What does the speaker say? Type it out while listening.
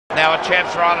Now a chance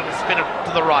for Ireland to spin it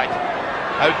to the right.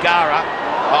 O'Gara,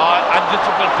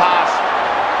 undisciplined pass.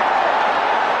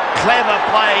 Clever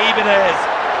play, even as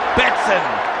Betson,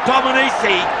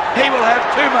 Dominici, he will have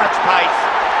too much pace.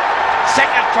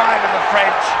 Second try to the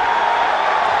French.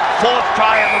 Fourth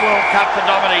try in the World Cup for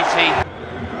Dominici.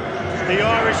 The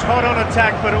Irish hot on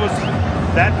attack, but it was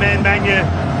that man Magna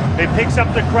who picks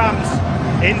up the crumbs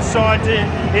inside to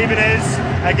Ibanez.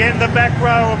 Again, the back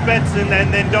row of Betson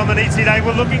and then Dominici. They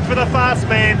were looking for the fast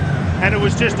man, and it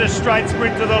was just a straight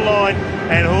sprint to the line,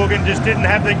 and Horgan just didn't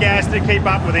have the gas to keep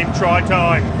up with him. Try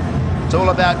time. It's all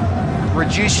about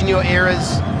reducing your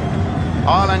errors.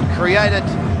 Ireland created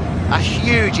a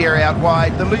huge error out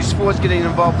wide. The loose forward's getting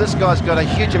involved. This guy's got a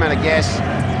huge amount of gas,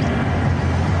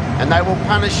 and they will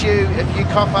punish you if you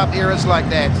cough up errors like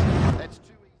that.